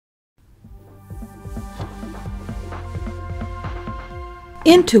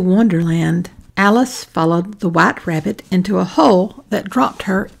Into Wonderland, Alice followed the white rabbit into a hole that dropped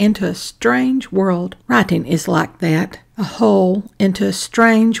her into a strange world. Writing is like that, a hole into a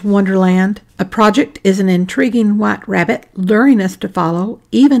strange wonderland. A project is an intriguing white rabbit luring us to follow,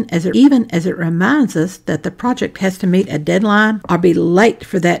 even as it reminds us that the project has to meet a deadline or be late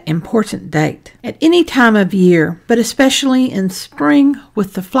for that important date. At any time of year, but especially in spring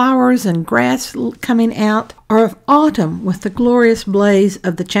with the flowers and grass coming out, or of autumn with the glorious blaze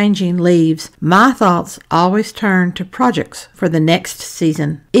of the changing leaves, my thoughts always turn to projects for the next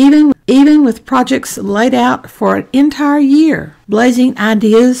season. Even with projects laid out for an entire year, blazing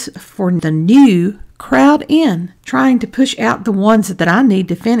ideas for the new crowd in, trying to push out the ones that I need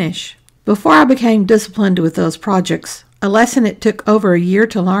to finish. Before I became disciplined with those projects, a lesson it took over a year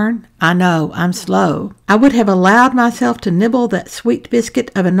to learn, I know, I'm slow. I would have allowed myself to nibble that sweet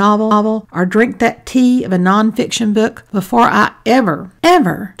biscuit of a novel or drink that tea of a nonfiction book before I ever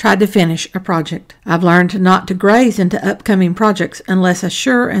tried to finish a project. I've learned not to graze into upcoming projects unless a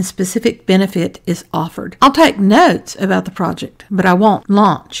sure and specific benefit is offered. I'll take notes about the project, but I won't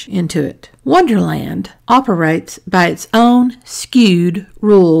launch into it. Wonderland operates by its own skewed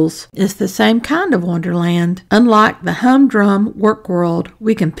rules. It's the same kind of wonderland. Unlike the humdrum work world,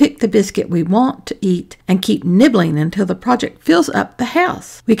 we can pick the biscuit we want to eat and keep nibbling until the project fills up the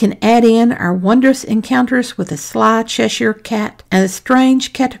house. We can add in our wondrous encounters with a sly Cheshire cat and a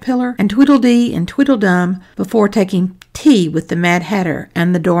strange caterpillar and Tweedledee and Tweedledum before taking tea with the Mad Hatter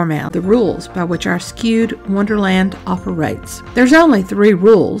and the Dormouse, the rules by which our skewed wonderland operates. There's only 3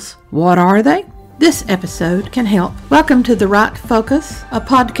 rules. What are they? This episode can help. Welcome to The Right Focus, a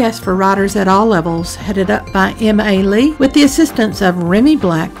podcast for writers at all levels, headed up by M.A. Lee, with the assistance of Remi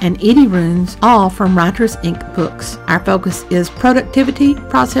Black and Edie Runes, all from Writers Inc. books. Our focus is productivity,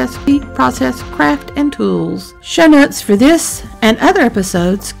 process, craft, and tools. Show notes for this and other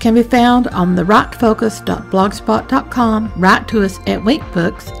episodes can be found on therightfocus.blogspot.com. Write to us at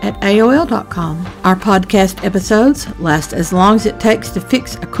winkbooks@aol.com. Our podcast episodes last as long as it takes to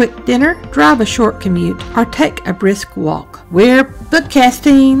fix a quick dinner, drive a short commute, or take a brisk walk. We're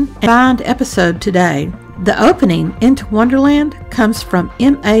bookcasting and find episode today. The opening Into Wonderland comes from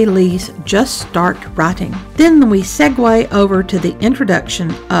M.A. Lee's Just Start Writing. Then we segue over to the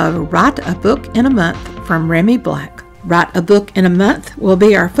introduction of Write a Book in a Month from Remi Black. Write a Book in a Month will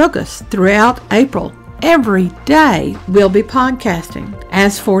be our focus throughout April. Every day we'll be podcasting.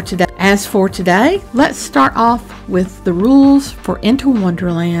 As for today, let's start off with the rules for Into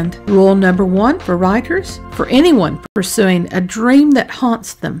Wonderland. Rule number 1 for writers, for anyone pursuing a dream that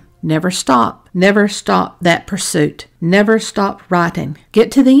haunts them. Never stop. Never stop that pursuit. Never stop writing.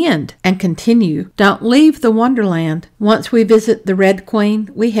 Get to the end and continue. Don't leave the Wonderland. Once we visit the Red Queen,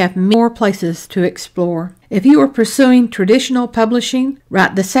 we have more places to explore. If you are pursuing traditional publishing,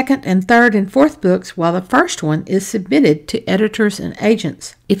 write the 2nd and 3rd and 4th books while the first one is submitted to editors and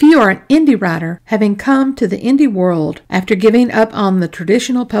agents. If you are an indie writer, having come to the indie world after giving up on the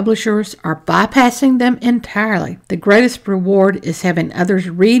traditional publishers or bypassing them entirely, the greatest reward is having others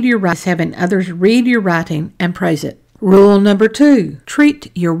read your writing and praise it. Rule number 2, treat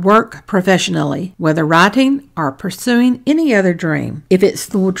your work professionally, whether writing or pursuing any other dream. If it's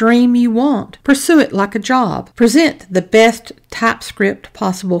the dream you want, pursue it like a job. Present the best typescript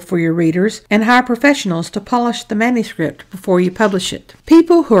possible for your readers and hire professionals to polish the manuscript before you publish it.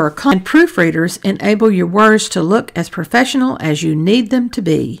 People who are and proofreaders enable your words to look as professional as you need them to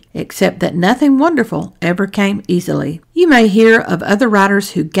be, except that nothing wonderful ever came easily. You may hear of other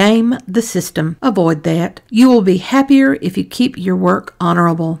writers who game the system. Avoid that. You will be happier if you keep your work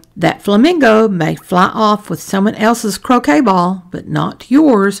honorable. That flamingo may fly off with someone else's croquet ball, but not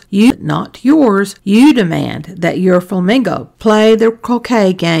yours. You demand that your flamingo play the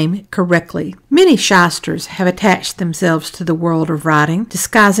croquet game correctly. Many shysters have attached themselves to the world of writing,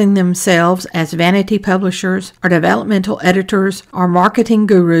 disguising themselves as vanity publishers or developmental editors or marketing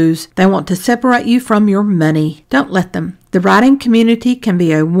gurus. They want to separate you from your money. Don't let them. The writing community can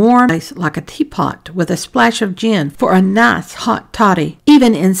be a warm place like a teapot with a splash of gin for a nice hot toddy.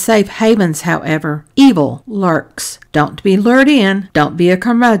 Even in safe havens, however, evil lurks. Don't be lured in. Don't be a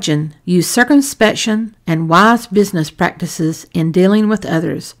curmudgeon. Use circumspection and wise business practices in dealing with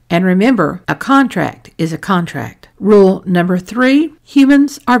others. And remember, a contract is a contract. Rule number 3,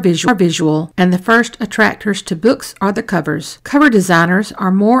 humans are visual, and the first attractors to books are the covers. Cover designers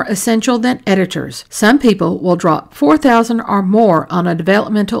are more essential than editors. Some people will drop $4,000 or more on a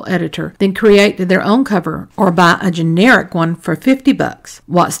developmental editor, then create their own cover or buy a generic one for $50.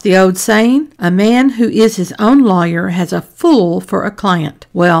 What's the old saying? A man who is his own lawyer has a fool for a client.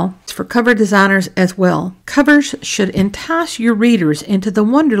 Well, for cover designers as well. Covers should entice your readers into the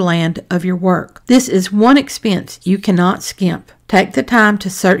wonderland of your work. This is one expense you cannot skimp. Take the time to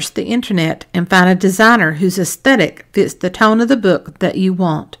search the internet and find a designer whose aesthetic fits the tone of the book that you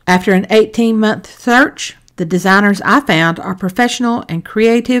want. After an 18-month search, the designers I found are professional and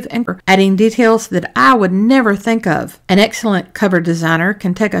creative and adding details that I would never think of. An excellent cover designer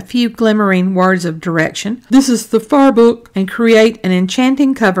can take a few glimmering words of direction, "This is the far book," and create an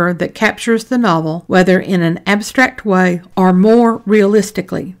enchanting cover that captures the novel, whether in an abstract way or more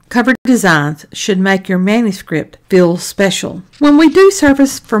realistically. Cover designs should make your manuscript feel special. When we do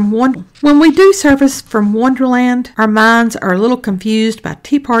service from Wonderland, our minds are a little confused by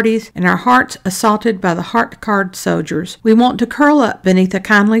tea parties and our hearts assaulted by the heart card soldiers. We want to curl up beneath a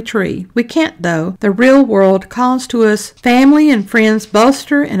kindly tree. We can't, though. The real world calls to us. Family and friends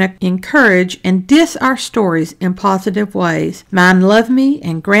bolster and encourage and diss our stories in positive ways. Mine love me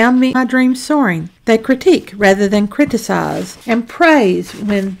and ground me my dreams soaring. They critique rather than criticize, and praise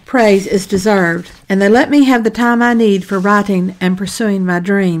when praise is deserved, and they let me have the time I need for writing and pursuing my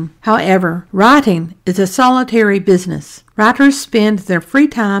dream. However, writing is a solitary business. Writers spend their free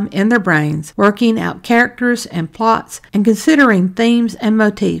time in their brains, working out characters and plots and considering themes and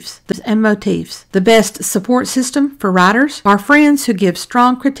motifs. The best support system for writers are friends who give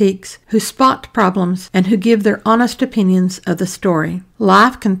strong critiques, who spot problems, and who give their honest opinions of the story.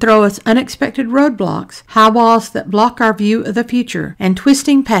 Life can throw us unexpected roadblocks, high walls that block our view of the future, and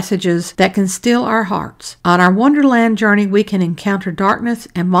twisting passages that can still our hearts. On our Wonderland journey, we can encounter darkness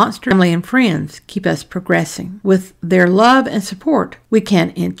and monsters. Family and friends keep us progressing. With their love and support, we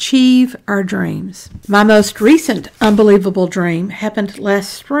can achieve our dreams. My most recent unbelievable dream happened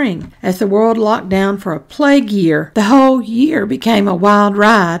last spring as the world locked down for a plague year. The whole year became a wild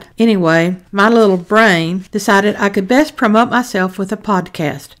ride. Anyway, my little brain decided I could best promote myself with a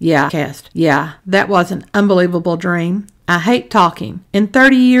podcast. Yeah, that was an unbelievable dream. I hate talking. In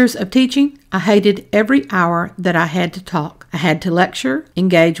 30 years of teaching, I hated every hour that I had to talk. I had to lecture,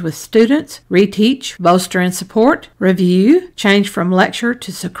 engage with students, reteach, bolster and support, review, change from lecture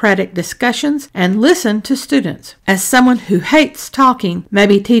to Socratic discussions, and listen to students. As someone who hates talking,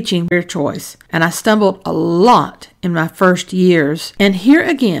 maybe teaching your choice, and I stumbled a lot in my first years. And here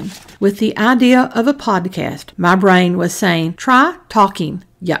again, with the idea of a podcast, my brain was saying, try talking.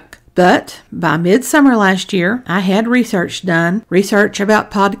 Yuck. But by midsummer last year, I had research done, research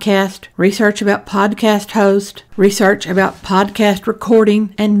about podcast host, research about podcast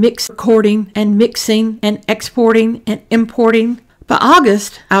recording and mixing and exporting and importing. By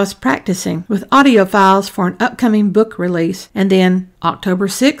August, I was practicing with audio files for an upcoming book release, and then October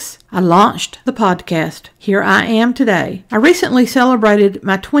 6th, I launched the podcast. Here I am today. I recently celebrated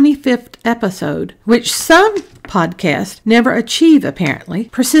my 25th episode, which some podcasts never achieve apparently.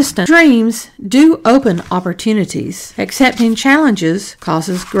 Persistent dreams do open opportunities. Accepting challenges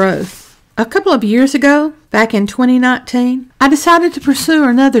causes growth. A couple of years ago, back in 2019, I decided to pursue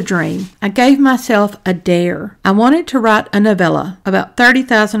another dream. I gave myself a dare. I wanted to write a novella, about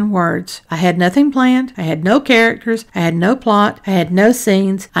 30,000 words. I had nothing planned. I had no characters. I had no plot. I had no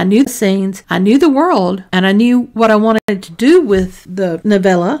scenes. I knew the scenes. I knew the world, and I knew what I wanted to do with the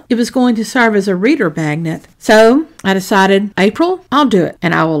novella. It was going to serve as a reader magnet. So I decided, April, I'll do it,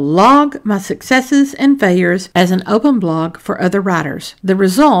 and I will log my successes and failures as an open blog for other writers. The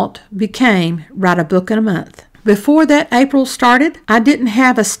result became Write a Book in a Month. Before that April started, I didn't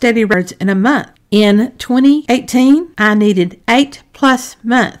have a steady words in a month. In 2018, I needed 8+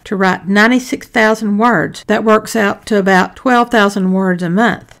 months to write 96,000 words. That works out to about 12,000 words a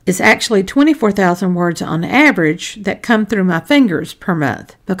month. It's actually 24,000 words on average that come through my fingers per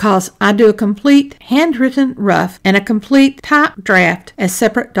month, because I do a complete handwritten rough and a complete type draft as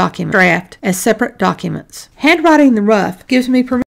separate documents. Handwriting the rough gives me permission